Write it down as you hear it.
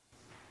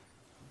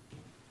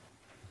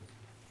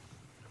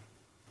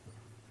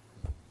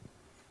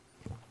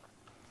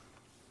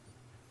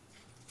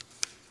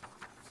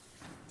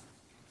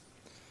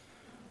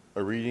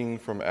A reading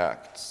from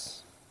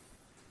Acts.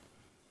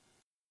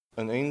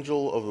 An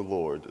angel of the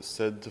Lord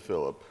said to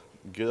Philip,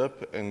 "Get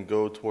up and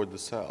go toward the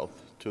south,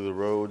 to the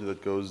road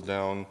that goes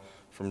down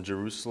from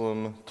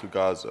Jerusalem to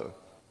Gaza.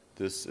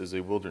 This is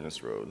a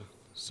wilderness road."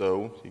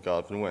 So he got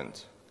up and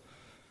went.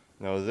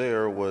 Now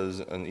there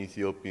was an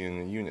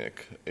Ethiopian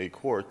eunuch, a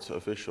court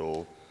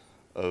official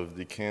of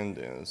the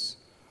Candace,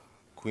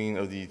 queen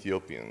of the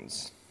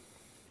Ethiopians,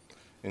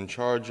 in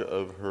charge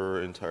of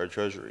her entire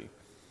treasury.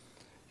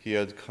 He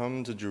had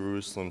come to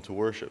Jerusalem to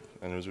worship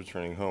and was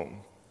returning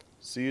home.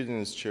 Seated in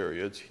his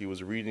chariot, he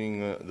was reading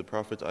the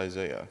prophet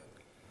Isaiah.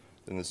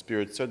 Then the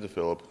Spirit said to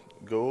Philip,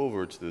 "Go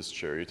over to this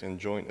chariot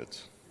and join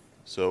it."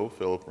 So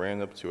Philip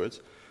ran up to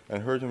it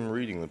and heard him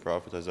reading the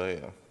prophet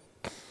Isaiah.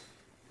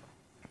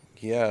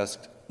 He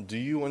asked, "Do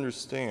you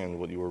understand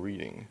what you are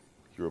reading?"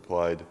 He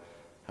replied,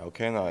 "How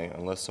can I,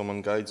 unless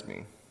someone guides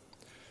me?"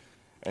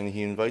 And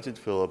he invited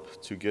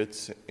Philip to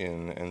get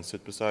in and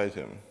sit beside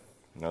him.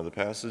 Now the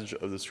passage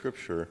of the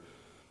scripture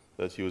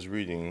that he was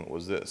reading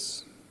was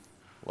this: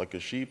 "Like a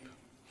sheep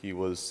he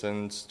was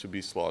sent to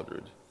be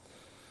slaughtered,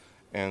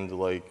 and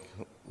like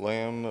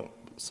lamb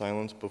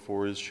silent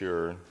before his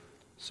shearer,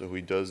 so he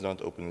does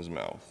not open his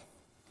mouth.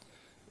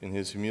 In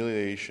his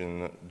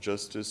humiliation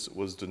justice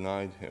was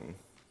denied him.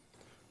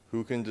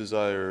 Who can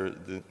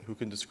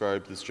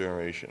describe this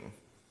generation?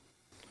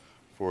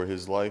 For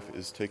his life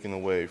is taken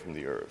away from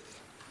the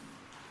earth."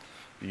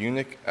 The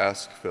eunuch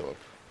asked Philip,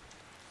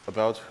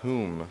 "About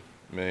whom,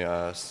 may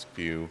I ask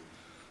you,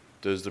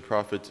 does the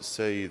prophet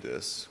say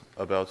this?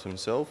 About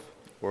himself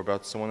or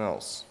about someone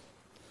else?"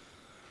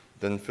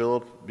 Then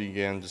Philip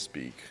began to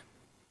speak.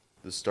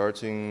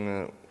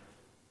 Starting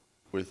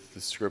with the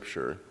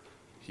scripture,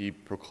 he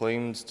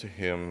proclaimed to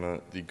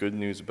him the good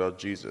news about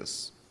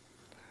Jesus.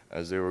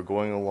 As they were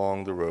going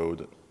along the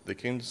road, they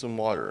came to some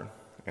water,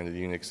 and the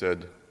eunuch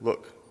said,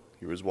 "Look,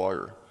 here is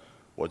water.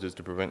 What is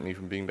to prevent me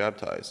from being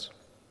baptized?"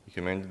 He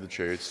commanded the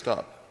chariot to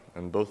stop,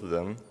 and both of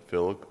them,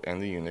 Philip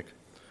and the eunuch,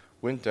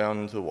 went down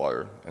into the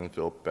water, and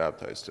Philip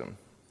baptized him.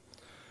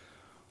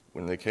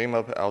 When they came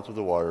up out of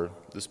the water,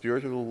 the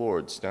Spirit of the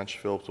Lord snatched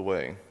Philip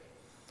away.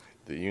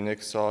 The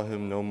eunuch saw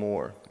him no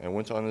more, and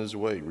went on his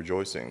way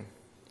rejoicing.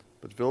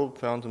 But Philip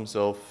found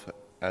himself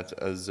at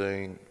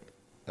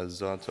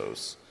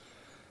Azotus,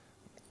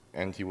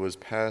 and as he was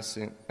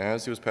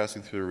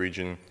passing through the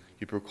region,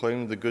 he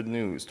proclaimed the good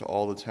news to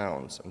all the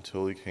towns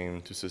until he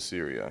came to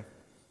Caesarea.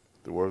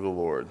 The word of the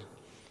Lord.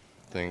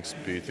 Thanks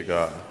be to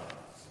God.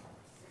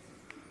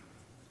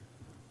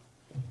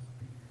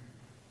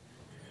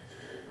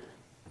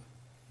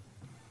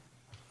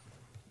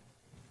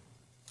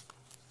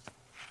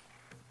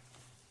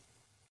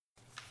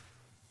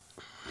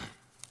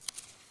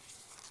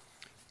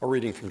 A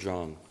reading from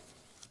John.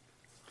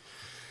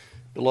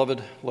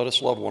 Beloved, let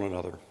us love one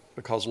another,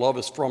 because love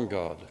is from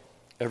God.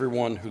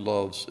 Everyone who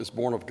loves is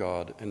born of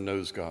God and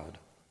knows God.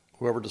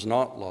 Whoever does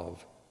not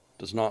love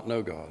does not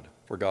know God,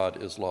 for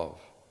God is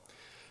love.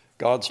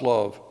 God's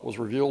love was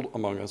revealed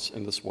among us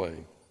in this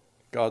way.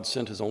 God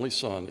sent his only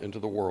Son into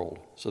the world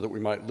so that we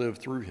might live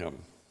through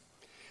him.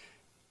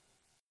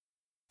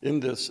 In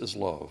this is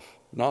love,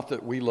 not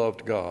that we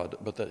loved God,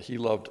 but that he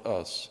loved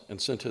us and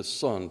sent his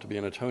Son to be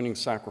an atoning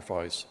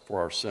sacrifice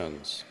for our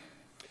sins.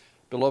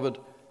 Beloved,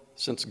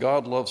 since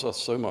God loves us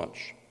so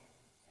much,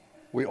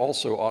 we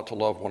also ought to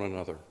love one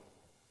another.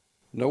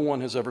 No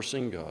one has ever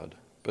seen God,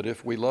 but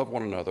if we love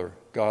one another,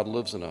 God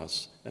lives in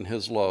us, and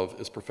his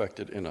love is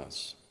perfected in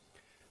us.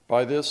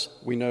 By this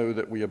we know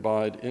that we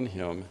abide in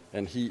him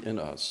and he in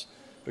us,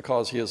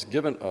 because he has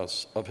given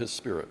us of his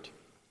Spirit.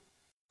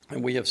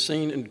 And we have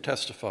seen and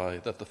testify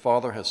that the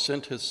Father has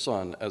sent his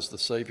Son as the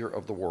Savior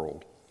of the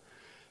world.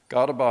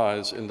 God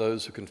abides in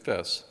those who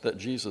confess that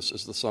Jesus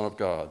is the Son of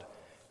God,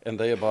 and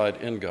they abide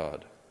in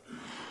God.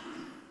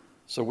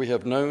 So we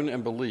have known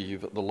and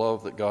believe the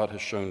love that God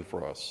has shown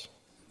for us.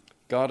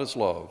 God is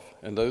love,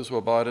 and those who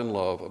abide in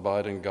love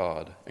abide in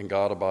God, and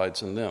God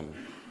abides in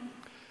them.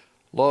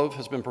 Love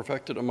has been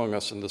perfected among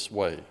us in this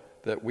way,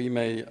 that we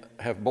may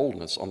have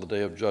boldness on the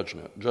day of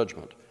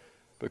judgment,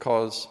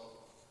 because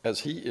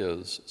as he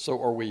is,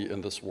 so are we in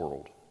this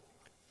world.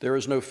 There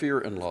is no fear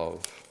in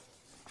love,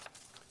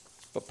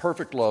 but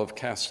perfect love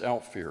casts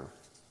out fear.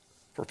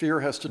 For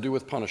fear has to do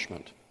with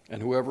punishment,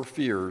 and whoever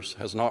fears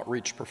has not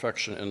reached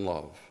perfection in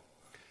love.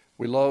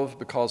 We love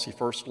because he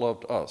first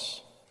loved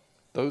us.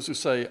 Those who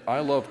say, "I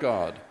love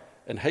God,"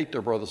 and hate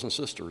their brothers and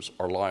sisters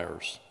are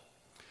liars.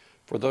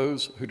 For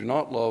those who do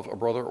not love a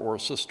brother or a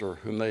sister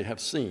whom they have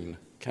seen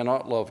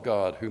cannot love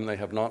God whom they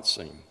have not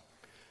seen.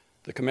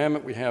 The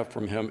commandment we have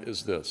from him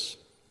is this: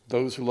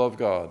 those who love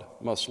God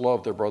must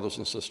love their brothers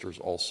and sisters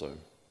also.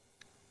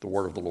 The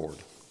word of the Lord.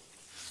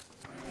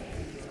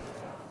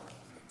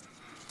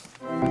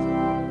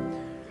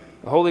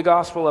 The Holy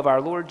Gospel of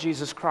our Lord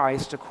Jesus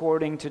Christ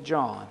according to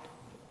John.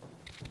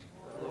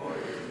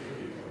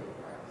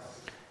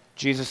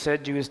 Jesus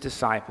said to his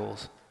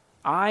disciples,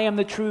 "I am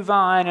the true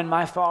vine, and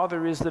my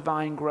Father is the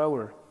vine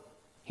grower.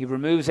 He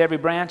removes every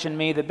branch in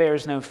me that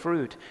bears no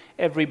fruit.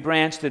 Every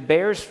branch that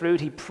bears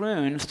fruit he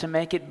prunes to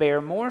make it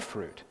bear more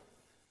fruit.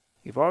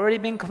 You've already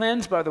been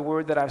cleansed by the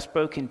word that I've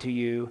spoken to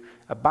you.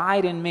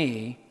 Abide in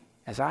me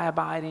as I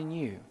abide in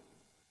you.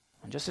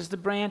 And just as the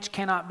branch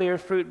cannot bear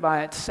fruit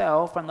by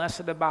itself unless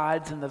it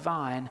abides in the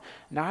vine,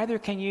 neither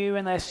can you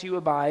unless you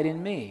abide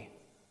in me.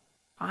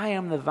 I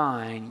am the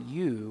vine,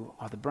 you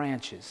are the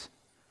branches.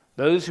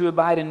 Those who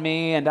abide in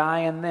me and I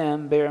in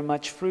them bear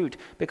much fruit,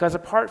 because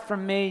apart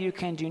from me you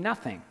can do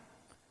nothing.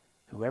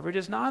 Whoever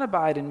does not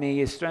abide in me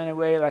is thrown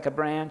away like a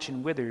branch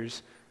and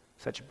withers.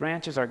 Such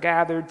branches are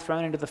gathered,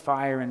 thrown into the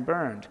fire, and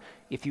burned.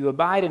 If you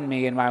abide in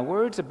me and my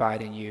words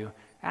abide in you,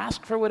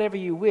 ask for whatever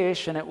you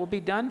wish, and it will be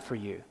done for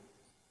you.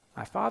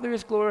 My Father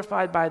is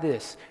glorified by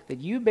this, that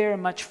you bear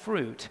much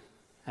fruit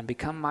and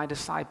become my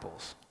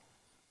disciples.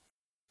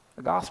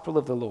 The Gospel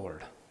of the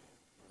Lord.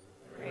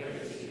 Praise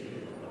to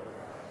you, Lord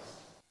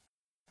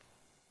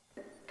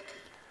Christ.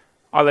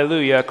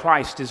 Alleluia,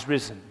 Christ is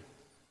risen.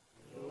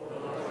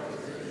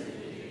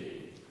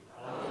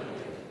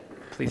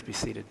 Please be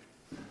seated.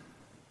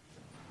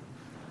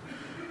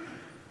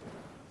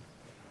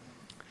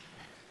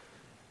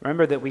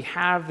 Remember that we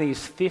have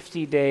these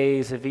 50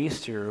 days of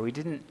Easter. We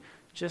didn't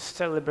just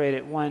celebrate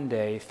it one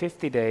day,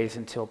 50 days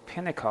until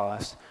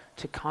Pentecost,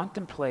 to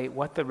contemplate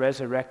what the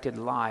resurrected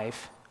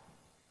life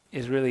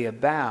is really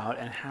about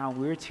and how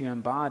we're to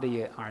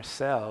embody it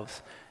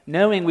ourselves.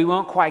 Knowing we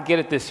won't quite get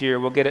it this year,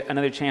 we'll get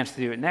another chance to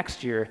do it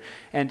next year.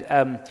 And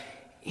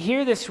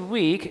here this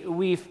week,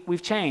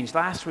 we've changed,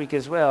 last week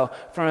as well,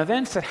 from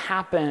events that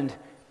happened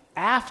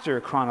after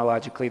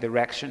chronologically the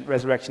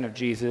resurrection of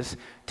Jesus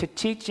to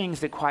teachings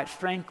that, quite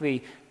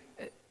frankly,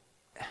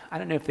 I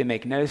don't know if they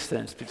make no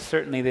sense, but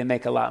certainly they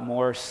make a lot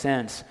more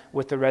sense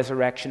with the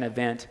resurrection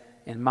event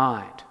in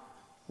mind.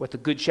 What the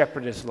Good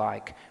Shepherd is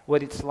like,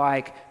 what it's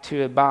like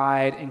to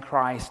abide in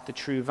Christ, the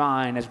true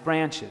vine, as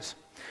branches.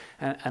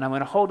 And I'm going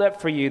to hold up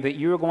for you that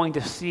you're going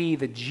to see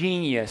the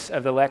genius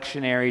of the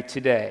lectionary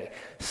today.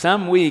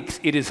 Some weeks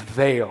it is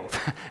veiled,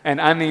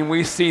 and I mean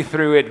we see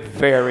through it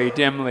very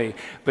dimly.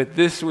 But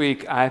this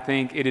week I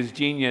think it is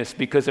genius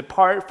because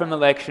apart from the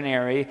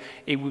lectionary,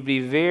 it would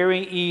be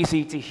very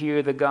easy to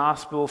hear the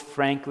gospel,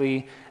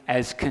 frankly,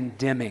 as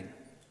condemning.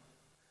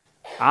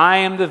 I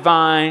am the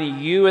vine,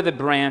 you are the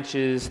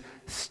branches,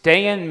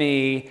 stay in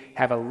me,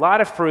 have a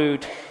lot of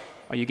fruit,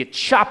 or you get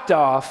chopped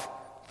off,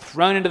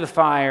 thrown into the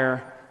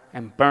fire,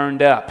 and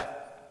burned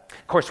up.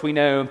 Of course, we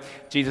know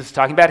Jesus is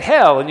talking about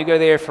hell, and you go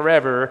there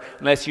forever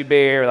unless you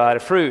bear a lot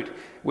of fruit,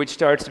 which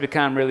starts to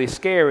become really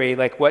scary.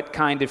 Like, what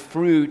kind of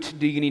fruit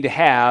do you need to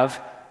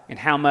have, and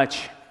how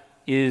much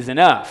is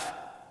enough?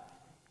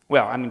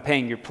 Well, I mean,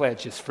 paying your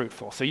pledge is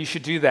fruitful, so you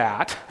should do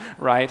that,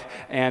 right?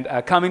 And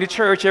coming to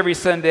church every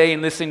Sunday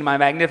and listening to my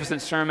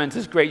magnificent sermons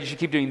is great. You should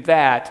keep doing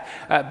that.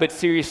 But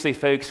seriously,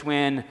 folks,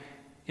 when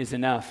is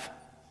enough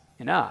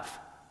enough?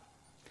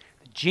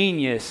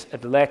 Genius of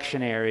the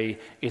lectionary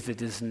is it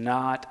does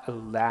not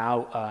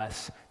allow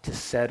us to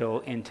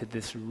settle into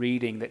this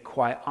reading that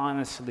quite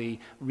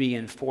honestly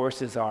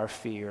reinforces our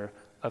fear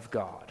of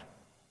God.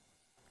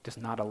 It does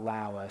not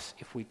allow us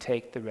if we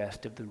take the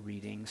rest of the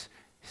readings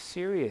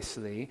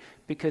seriously,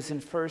 because in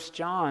 1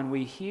 John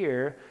we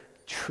hear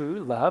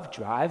true love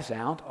drives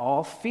out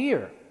all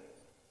fear.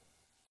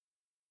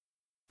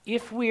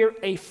 If we're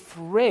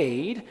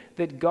afraid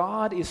that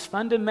God is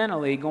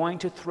fundamentally going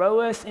to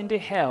throw us into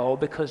hell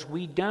because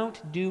we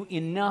don't do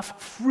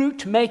enough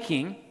fruit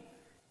making,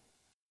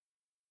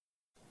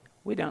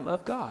 we don't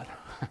love God.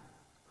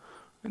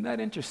 Isn't that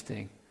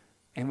interesting?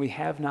 And we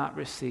have not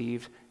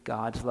received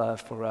God's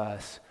love for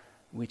us,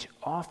 which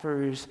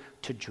offers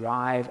to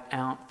drive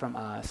out from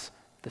us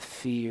the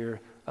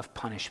fear of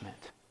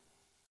punishment.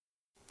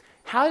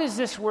 How does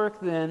this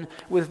work then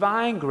with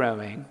vine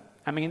growing?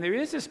 I mean, there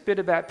is this bit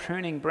about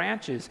pruning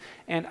branches,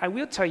 and I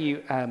will tell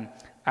you,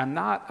 I'm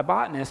not a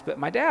botanist, but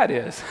my dad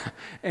is.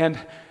 And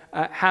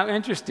how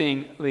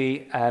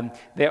interestingly,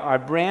 there are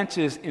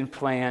branches in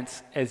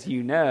plants, as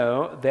you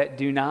know, that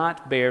do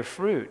not bear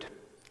fruit.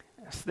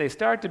 They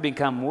start to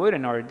become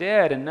wooden or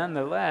dead, and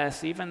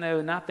nonetheless, even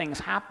though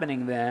nothing's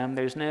happening them,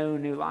 there's no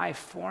new life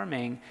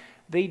forming,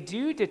 they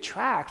do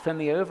detract from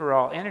the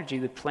overall energy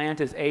the plant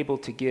is able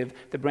to give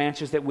the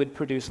branches that would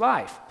produce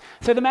life.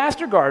 So the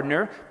master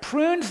gardener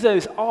prunes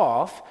those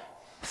off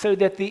so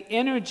that the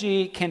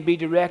energy can be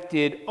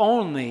directed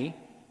only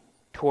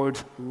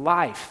towards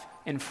life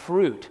and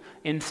fruit,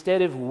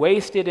 instead of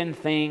wasted in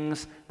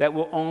things that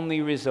will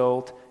only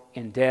result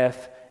in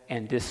death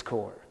and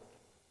discord.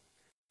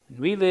 When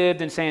we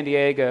lived in San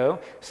Diego,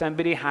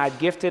 somebody had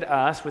gifted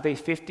us with a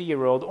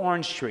 50-year-old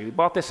orange tree. We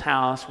bought this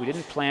house, we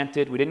didn't plant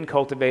it, we didn't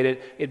cultivate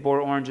it, it bore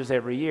oranges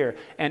every year.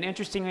 And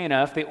interestingly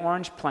enough, the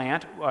orange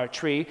plant, or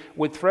tree,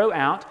 would throw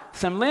out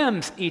some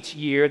limbs each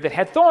year that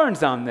had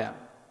thorns on them.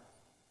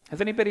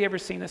 Has anybody ever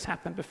seen this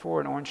happen before,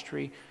 an orange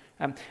tree?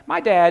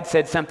 My dad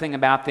said something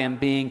about them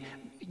being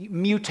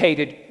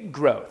mutated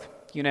growth,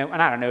 and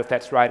I don't know if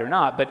that's right or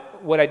not,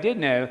 but what I did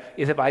know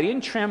is if I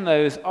didn't trim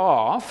those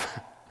off,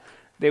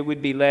 there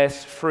would be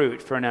less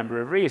fruit for a number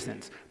of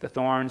reasons. The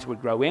thorns would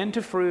grow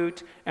into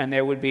fruit, and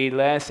there would be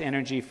less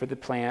energy for the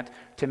plant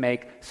to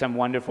make some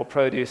wonderful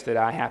produce that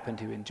I happen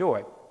to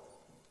enjoy.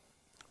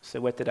 So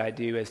what did I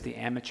do as the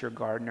amateur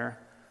gardener?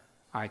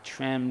 I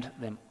trimmed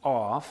them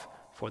off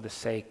for the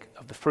sake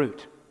of the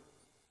fruit.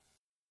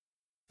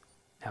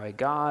 Now, a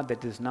God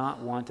that does not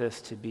want us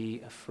to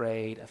be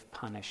afraid of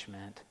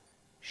punishment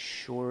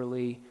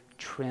surely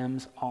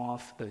trims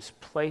off those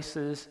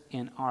places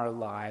in our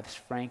lives,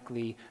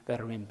 frankly,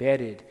 that are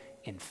embedded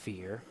in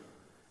fear,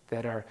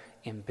 that are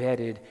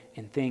embedded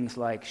in things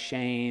like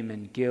shame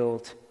and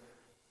guilt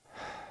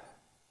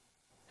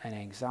and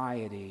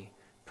anxiety,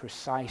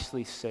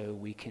 precisely so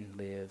we can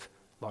live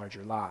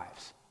larger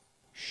lives.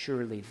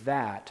 Surely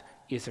that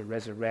is a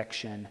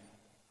resurrection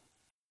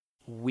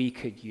we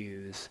could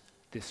use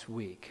this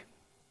week.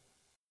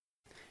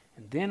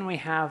 And then we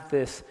have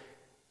this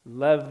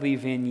lovely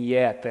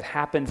vignette that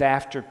happens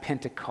after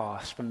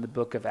Pentecost from the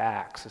book of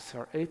Acts. It's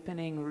our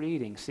opening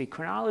reading. See,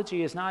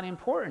 chronology is not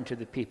important to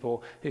the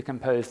people who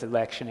composed the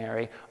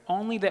lectionary,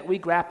 only that we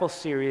grapple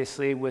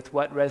seriously with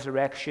what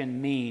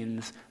resurrection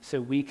means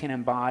so we can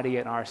embody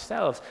it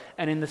ourselves.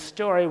 And in the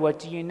story, what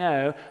do you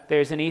know?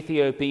 There's an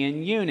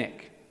Ethiopian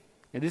eunuch.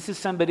 Now, this is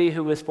somebody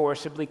who was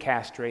forcibly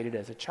castrated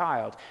as a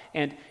child.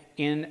 And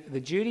in the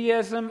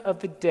Judaism of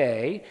the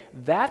day,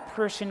 that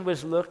person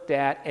was looked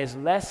at as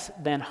less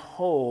than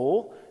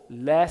whole,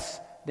 less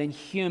than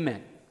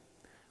human,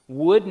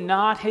 would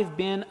not have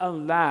been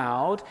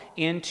allowed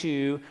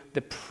into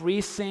the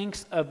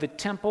precincts of the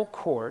temple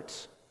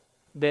courts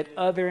that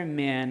other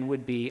men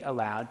would be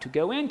allowed to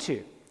go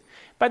into.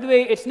 By the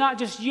way, it's not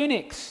just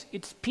eunuchs,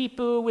 it's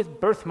people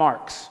with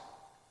birthmarks,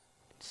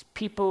 it's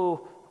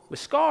people with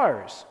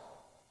scars.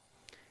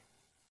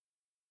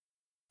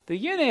 The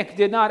eunuch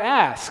did not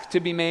ask to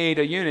be made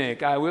a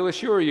eunuch, I will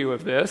assure you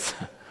of this.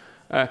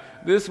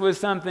 This was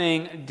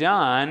something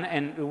done,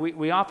 and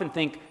we often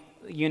think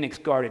eunuchs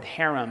guarded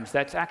harems.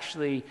 That's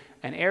actually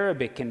an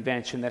Arabic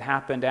convention that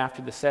happened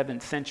after the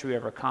 7th century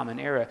of our Common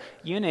Era.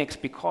 Eunuchs,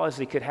 because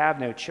they could have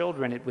no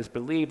children, it was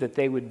believed that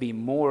they would be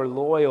more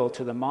loyal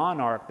to the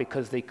monarch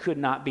because they could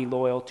not be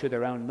loyal to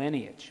their own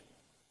lineage.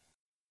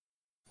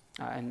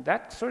 And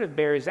that sort of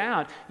bears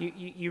out.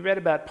 You read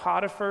about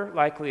Potiphar,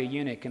 likely a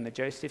eunuch in the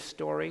Joseph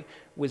story,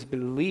 was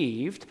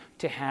believed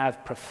to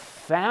have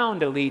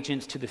profound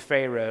allegiance to the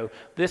Pharaoh,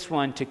 this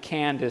one to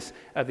Candace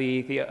of the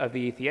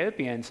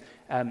Ethiopians.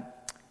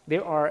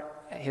 There are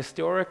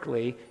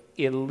historically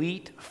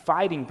elite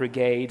fighting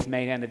brigades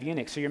made out of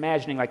eunuchs. So you're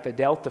imagining like the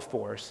Delta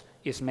Force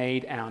is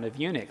made out of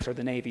eunuchs, or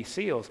the Navy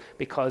SEALs,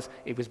 because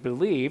it was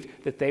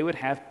believed that they would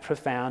have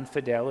profound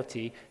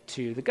fidelity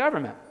to the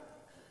government.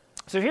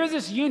 So here's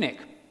this eunuch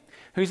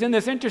who's in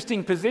this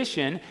interesting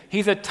position.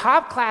 He's a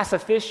top-class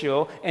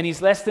official, and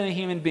he's less than a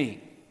human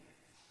being.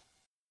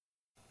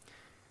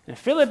 And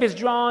Philip is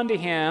drawn to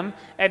him,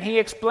 and he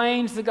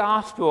explains the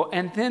gospel.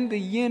 And then the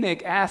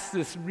eunuch asks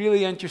this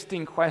really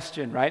interesting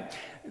question, right?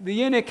 The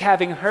eunuch,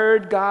 having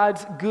heard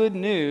God's good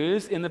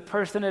news in the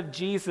person of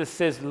Jesus,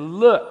 says,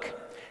 "Look,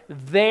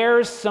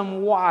 there's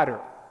some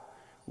water.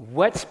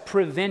 What's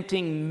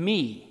preventing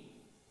me,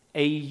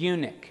 a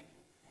eunuch,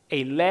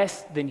 a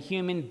less than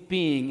human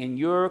being in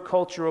your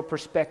cultural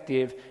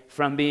perspective,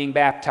 from being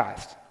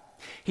baptized?"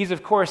 He's,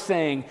 of course,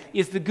 saying,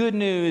 is the good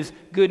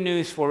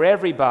news for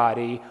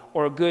everybody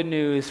or good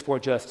news for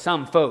just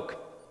some folk?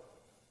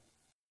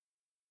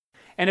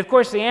 And, of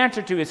course, the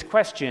answer to his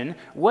question,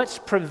 what's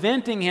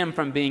preventing him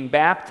from being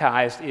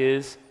baptized,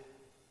 is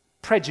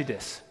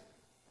prejudice.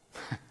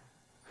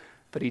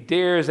 But he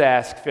dares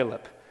ask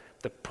Philip,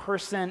 the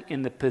person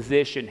in the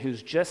position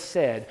who's just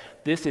said,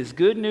 this is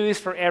good news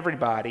for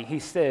everybody. He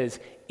says,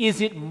 is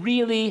it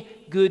really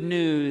good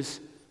news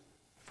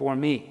for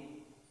me?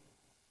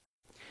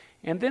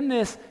 And then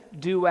this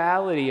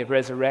duality of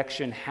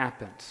resurrection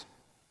happens.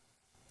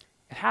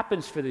 It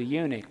happens for the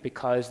eunuch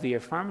because the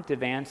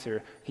affirmative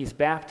answer, he's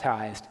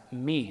baptized,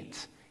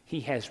 means he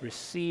has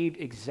received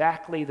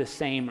exactly the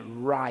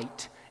same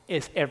right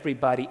as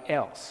everybody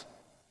else.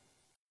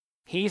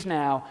 He's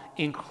now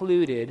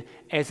included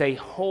as a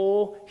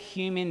whole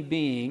human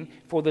being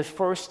for the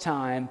first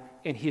time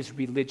in his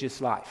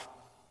religious life.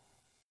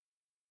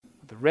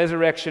 The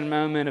resurrection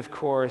moment, of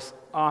course,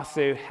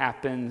 also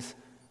happens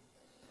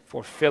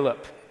for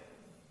Philip,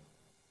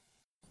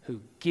 who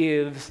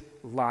gives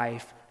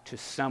life to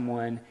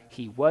someone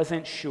he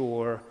wasn't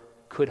sure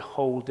could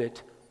hold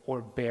it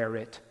or bear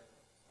it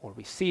or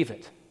receive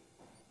it.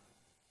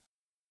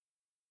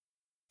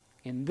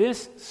 In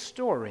this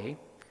story,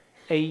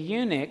 a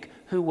eunuch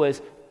who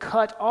was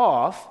cut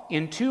off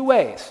in two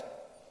ways,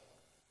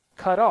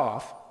 cut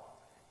off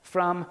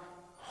from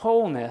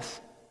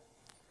wholeness,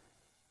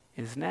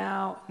 is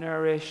now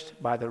nourished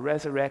by the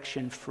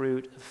resurrection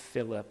fruit of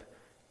Philip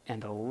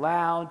and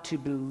allowed to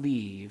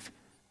believe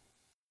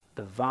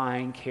the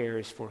vine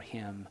cares for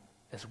him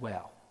as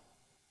well.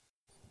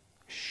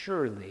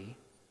 Surely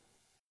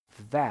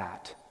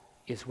that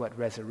is what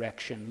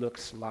resurrection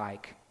looks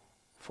like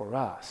for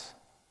us.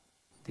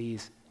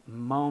 These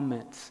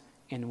moments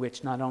in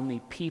which not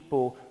only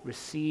people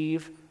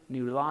receive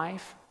new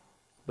life,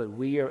 but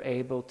we are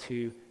able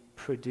to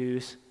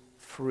produce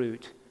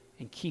fruit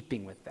in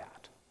keeping with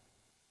that.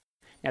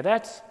 Now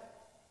that's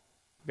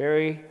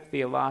very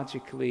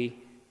theologically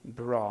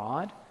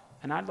broad.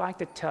 And I'd like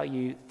to tell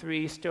you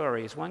 3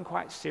 stories, one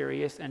quite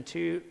serious and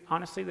 2,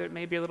 honestly, that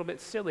may be a little bit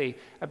silly,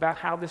 about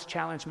how this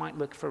challenge might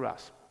look for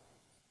us.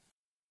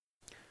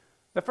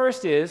 The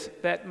first is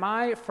that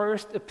my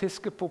first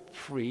Episcopal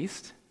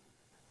priest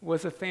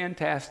was a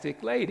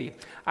fantastic lady.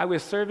 I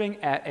was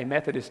serving at a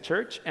Methodist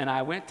church, and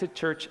I went to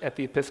church at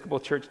the Episcopal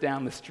church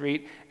down the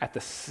street at the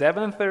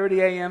 7:30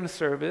 a.m.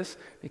 service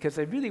because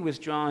I really was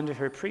drawn to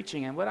her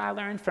preaching. And what I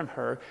learned from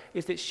her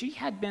is that she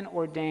had been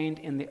ordained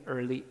in the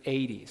early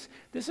 80s.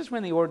 This is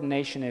when the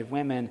ordination of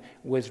women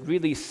was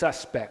really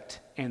suspect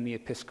in the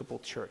Episcopal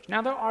church.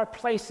 Now, there are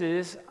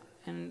places,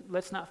 and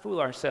let's not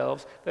fool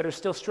ourselves, that are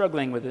still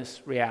struggling with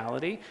this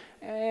reality.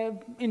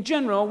 In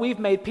general, we've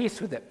made peace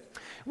with it.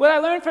 What I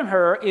learned from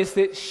her is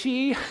that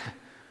she,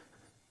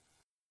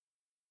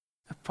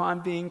 upon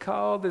being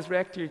called as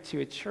rector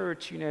to a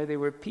church, there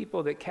were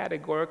people that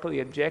categorically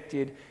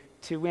objected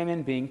to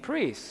women being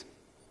priests.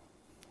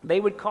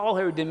 They would call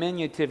her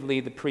diminutively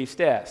the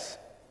priestess.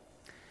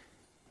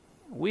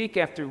 Week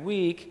after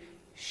week,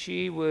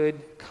 she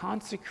would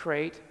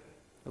consecrate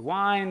the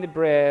wine and the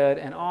bread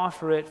and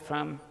offer it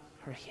from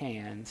her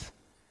hands.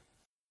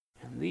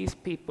 And these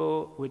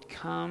people would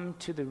come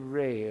to the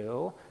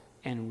rail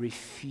and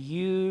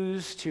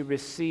refuse to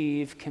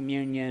receive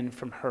communion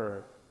from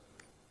her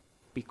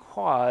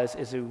because,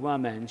 as a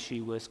woman,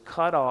 she was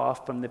cut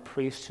off from the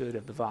priesthood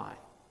of the vine.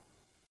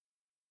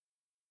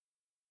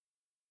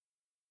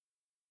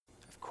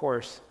 Of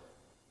course,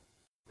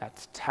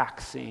 that's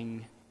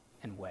taxing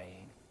and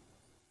weighing.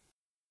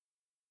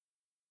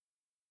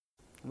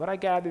 What I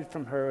gathered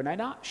from her, and I'm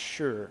not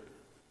sure,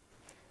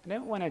 I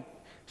don't want to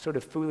sort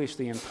of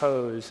foolishly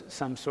impose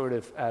some sort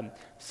of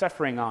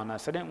suffering on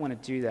us. I didn't want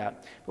to do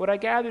that. But what I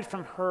gathered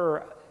from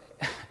her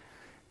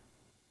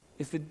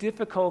is the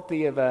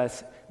difficulty of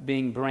us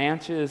being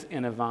branches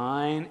in a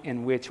vine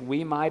in which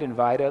we might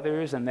invite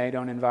others and they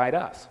don't invite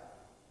us.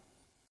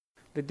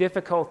 The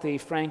difficulty,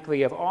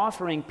 frankly, of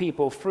offering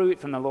people fruit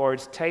from the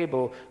Lord's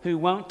table who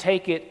won't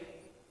take it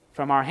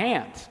from our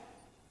hands.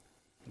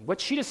 What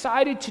she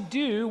decided to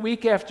do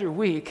week after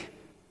week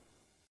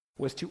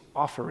was to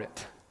offer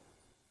it.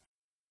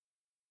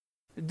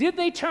 Did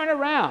they turn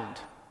around?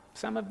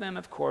 Some of them,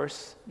 of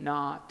course,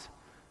 not.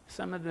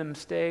 Some of them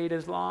stayed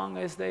as long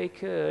as they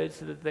could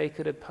so that they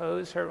could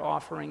oppose her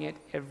offering it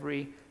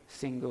every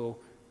single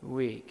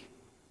week.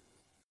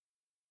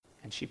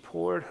 And she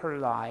poured her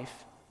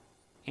life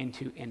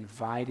into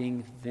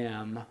inviting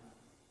them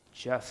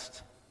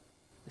just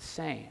the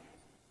same.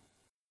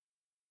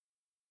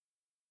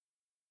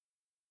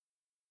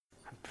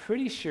 I'm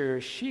pretty sure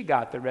she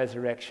got the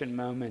resurrection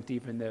moment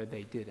even though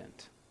they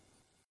didn't.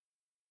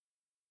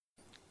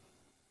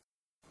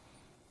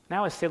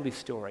 Now a silly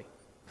story,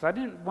 because I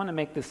didn't want to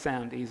make this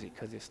sound easy,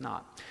 because it's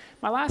not.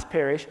 My last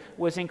parish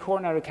was in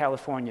Coronado,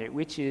 California,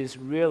 which is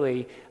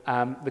really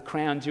the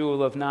crown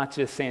jewel of not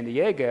just San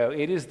Diego,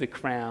 it is the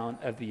crown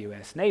of the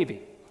U.S.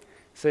 Navy.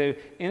 So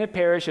in a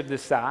parish of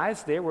this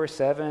size, there were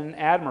 7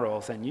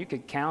 admirals, and you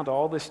could count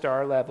all the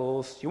star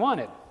levels you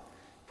wanted.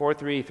 4,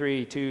 3,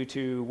 3, 2,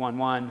 2, 1,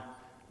 1.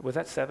 Was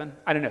that 7?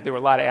 I don't know. There were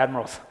a lot of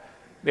admirals.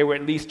 There were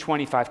at least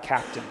 25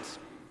 captains.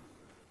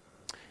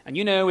 And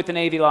you know what the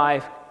Navy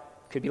life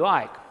could be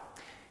like.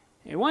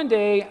 And one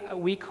day,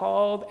 we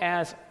called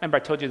as, remember I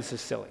told you this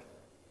is silly.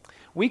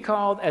 We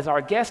called as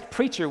our guest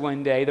preacher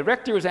one day. The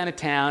rector was out of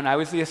town, I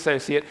was the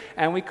associate,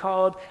 and we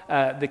called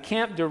the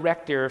camp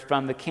director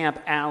from the Camp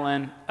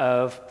Allen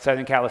of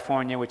Southern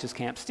California, which is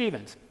Camp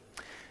Stevens.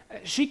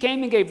 She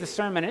came and gave the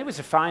sermon, and it was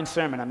a fine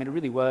sermon. I mean, it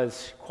really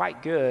was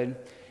quite good.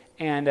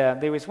 And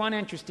there was one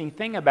interesting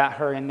thing about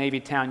her in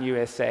Navytown,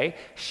 USA.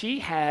 She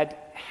had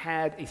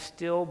had a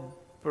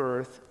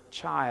stillbirth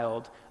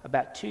child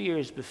about 2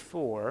 years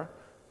before.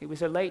 It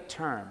was a late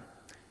term.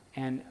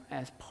 And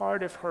as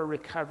part of her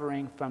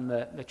recovering from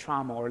the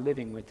trauma or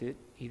living with it,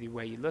 either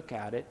way you look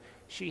at it,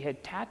 she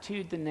had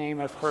tattooed the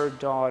name of her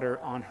daughter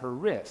on her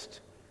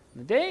wrist.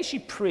 The day she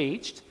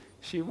preached,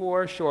 she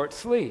wore short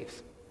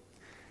sleeves.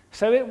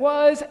 So it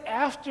was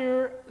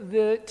after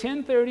the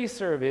 10:30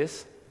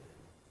 service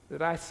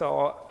that I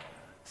saw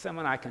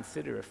someone I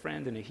consider a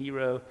friend and a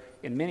hero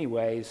in many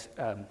ways,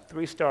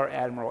 3-star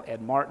Admiral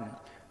Ed Martin,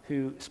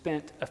 who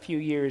spent a few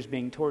years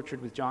being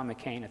tortured with John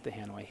McCain at the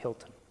Hanoi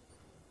Hilton.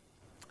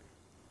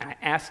 I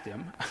asked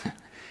him,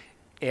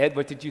 Ed,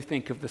 what did you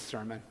think of the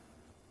sermon?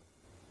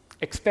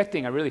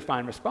 Expecting a really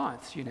fine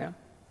response, you know.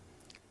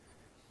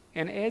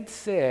 And Ed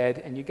said,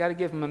 and you got to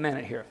give him a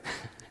minute here.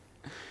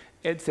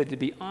 Ed said, to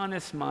be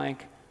honest,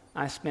 Mike,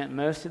 I spent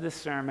most of the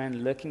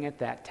sermon looking at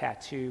that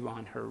tattoo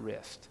on her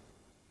wrist.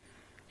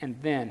 And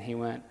then he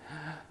went,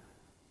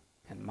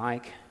 and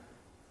Mike,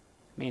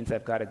 it means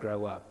I've got to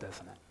grow up,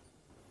 doesn't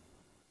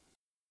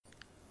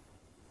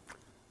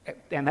it?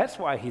 And that's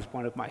why he's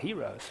one of my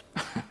heroes.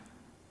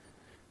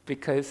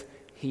 Because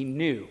he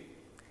knew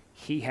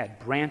he had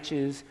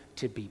branches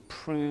to be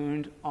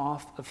pruned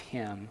off of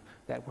him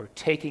that were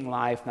taking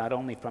life not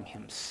only from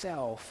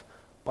himself,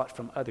 but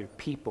from other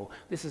people.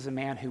 This is a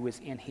man who was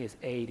in his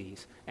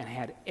 80s and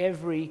had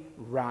every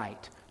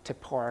right to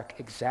park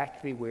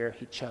exactly where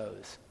he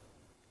chose.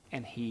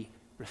 And he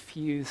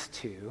refused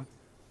to,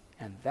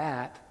 and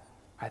that,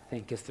 I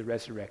think, is the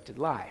resurrected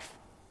life.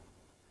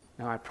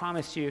 Now, I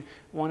promised you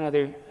one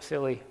other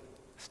silly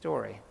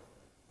story.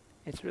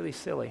 It's really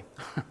silly.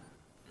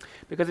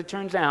 Because it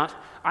turns out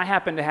I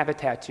happen to have a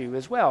tattoo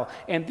as well.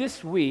 And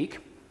this week,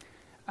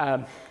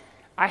 I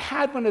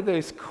had one of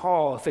those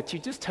calls that you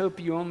just hope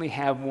you only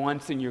have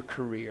once in your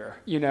career.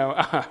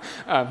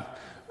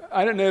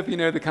 I don't know if you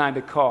know the kind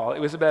of call. It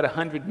was about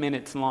 100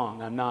 minutes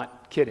long. I'm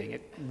not kidding.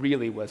 It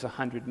really was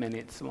 100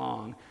 minutes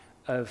long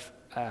of,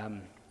 I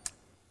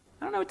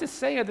don't know what to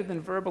say other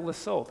than verbal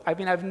assault. I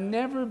mean, I've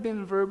never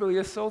been verbally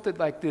assaulted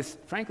like this,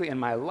 frankly, in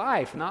my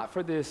life, not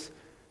for this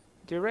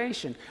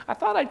duration. I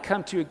thought I'd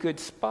come to a good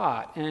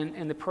spot,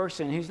 and the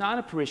person who's not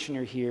a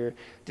parishioner here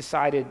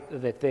decided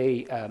that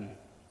they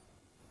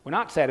were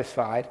not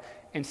satisfied,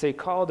 and so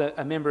called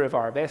a member of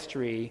our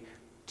vestry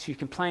to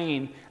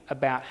complain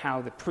about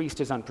how the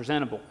priest is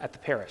unpresentable at the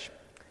parish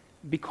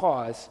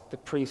because the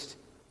priest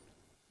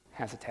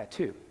has a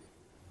tattoo.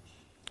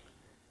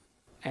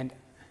 And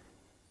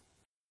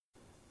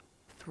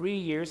 3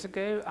 years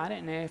ago, I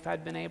didn't know if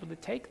I'd been able to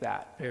take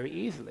that very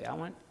easily. I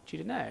want you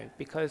to know,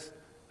 because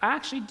I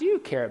actually do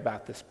care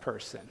about this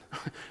person.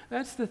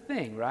 That's the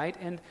thing, right?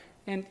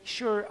 And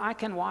sure, I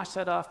can wash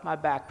that off my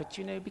back, but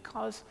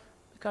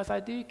because I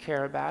do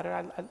care about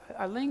it,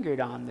 I lingered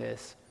on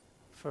this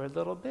for a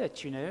little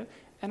bit,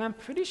 And I'm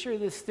pretty sure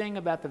this thing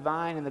about the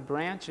vine and the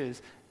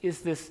branches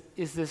is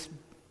this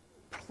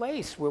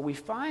place where we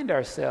find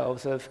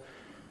ourselves of,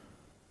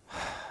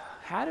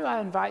 how do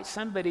I invite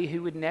somebody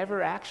who would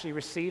never actually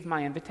receive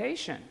my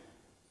invitation?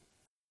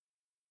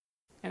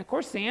 And of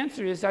course, the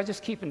answer is I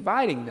just keep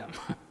inviting them.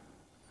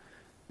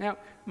 Now,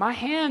 my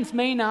hands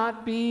may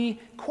not be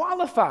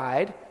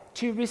qualified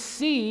to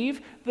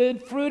receive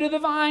the fruit of the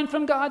vine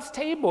from God's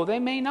table. They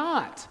may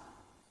not.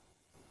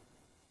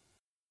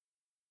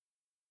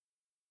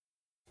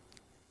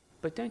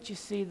 But don't you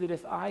see that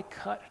if I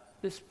cut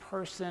this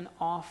person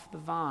off the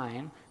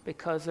vine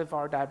because of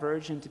our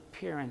divergent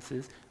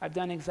appearances, I've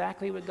done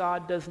exactly what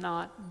God does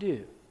not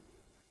do: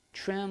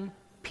 trim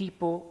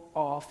people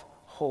off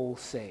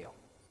wholesale.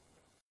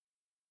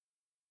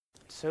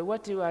 So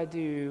what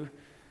do?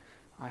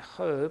 I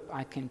hope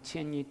I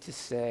continue to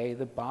say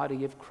the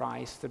body of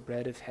Christ, the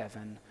bread of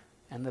heaven,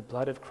 and the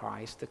blood of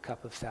Christ, the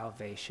cup of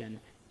salvation,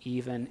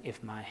 even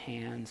if my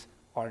hands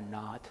are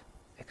not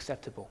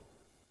acceptable.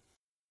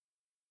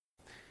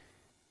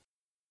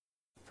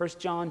 1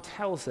 John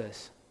tells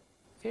us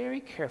very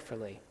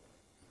carefully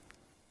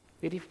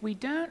that if we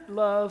don't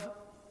love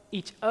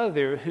each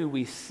other who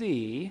we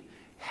see,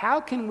 how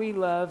can we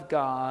love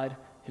God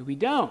who we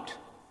don't?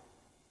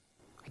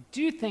 I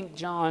do think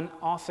John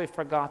also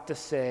forgot to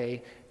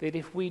say that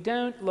if we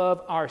don't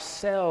love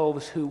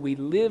ourselves who we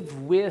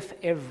live with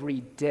every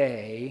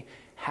day,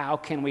 how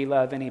can we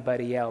love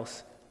anybody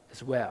else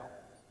as well?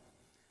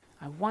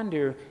 I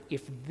wonder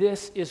if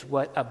this is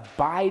what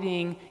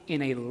abiding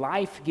in a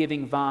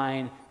life-giving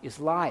vine is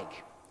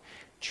like.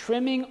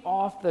 Trimming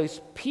off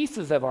those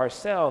pieces of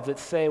ourselves that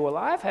say, well,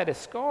 I've had a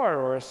scar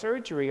or a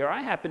surgery, or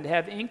I happen to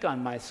have ink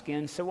on my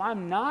skin, so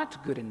I'm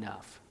not good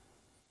enough.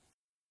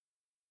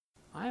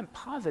 I am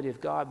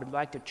positive God would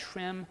like to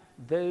trim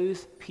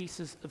those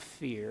pieces of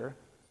fear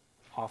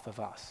off of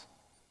us.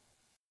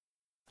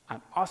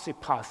 I'm also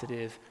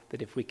positive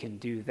that if we can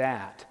do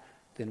that,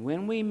 then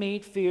when we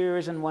meet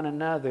fears in one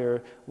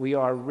another, we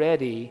are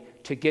ready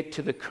to get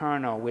to the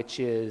kernel, which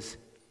is,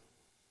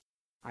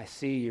 I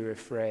see you're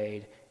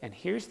afraid, and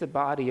here's the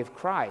body of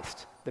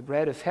Christ, the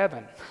bread of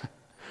heaven.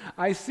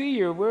 I see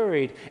you're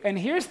worried, and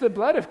here's the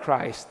blood of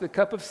Christ, the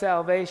cup of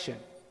salvation.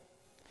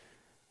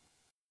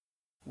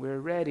 We're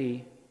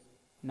ready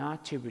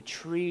not to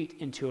retreat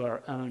into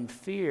our own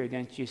fear,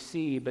 don't you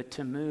see, but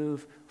to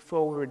move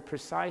forward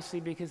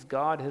precisely because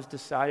God has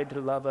decided to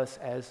love us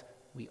as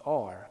we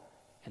are.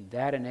 And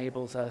that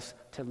enables us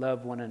to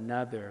love one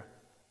another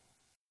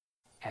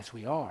as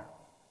we are.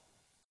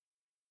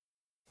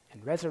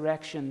 And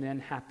resurrection then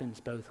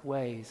happens both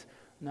ways.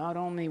 Not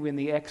only when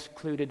the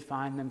excluded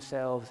find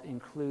themselves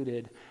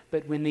included,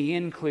 but when the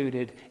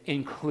included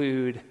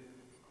include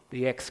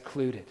the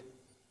excluded.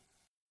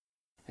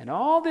 And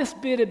all this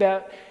bit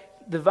about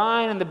the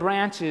vine and the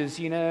branches,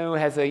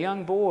 as a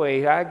young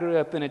boy, I grew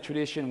up in a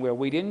tradition where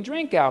we didn't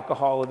drink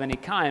alcohol of any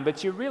kind,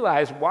 but you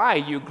realize why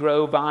you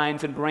grow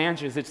vines and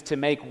branches. It's to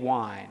make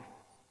wine.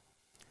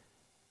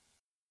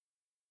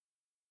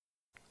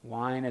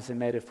 Wine as a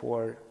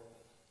metaphor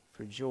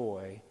for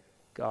joy.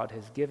 God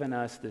has given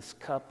us this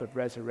cup of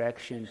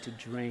resurrection to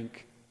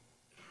drink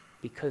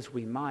because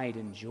we might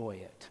enjoy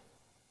it.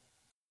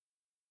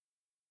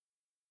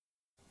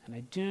 And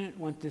I don't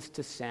want this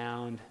to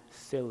sound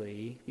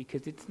silly,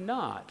 because it's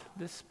not.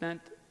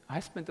 I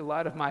spent a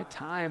lot of my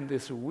time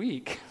this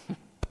week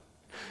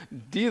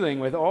dealing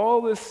with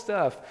all this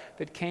stuff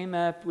that came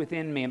up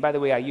within me. And by the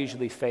way, I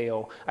usually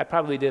fail. I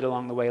probably did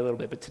along the way a little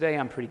bit, but today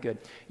I'm pretty good.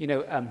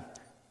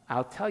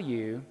 I'll tell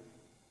you,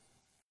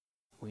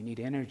 we need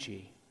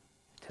energy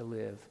to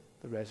live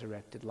the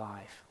resurrected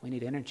life. We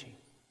need energy.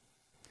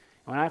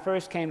 When I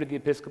first came to the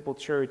Episcopal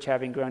Church,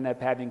 having grown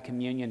up having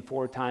communion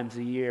 4 times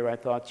a year, I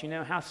thought,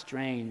 how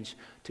strange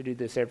to do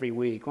this every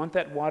week. Won't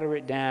that water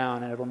it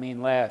down and it'll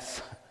mean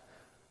less?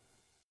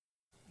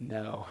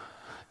 No.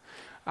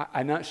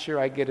 I'm not sure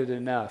I get it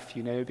enough,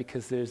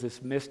 because there's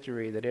this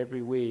mystery that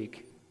every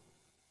week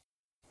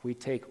we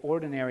take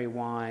ordinary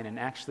wine and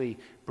actually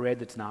bread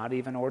that's not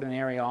even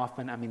ordinary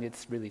often.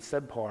 It's really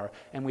subpar.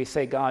 And we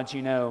say, God,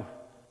 you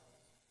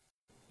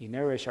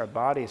nourish our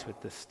bodies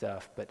with this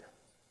stuff, but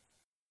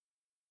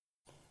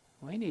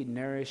we need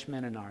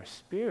nourishment in our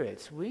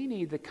spirits. We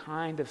need the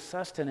kind of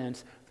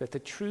sustenance that the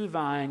true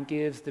vine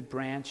gives the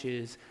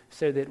branches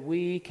so that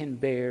we can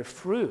bear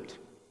fruit.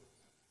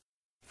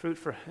 Fruit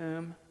for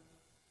whom?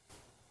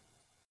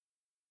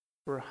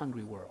 For a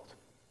hungry world.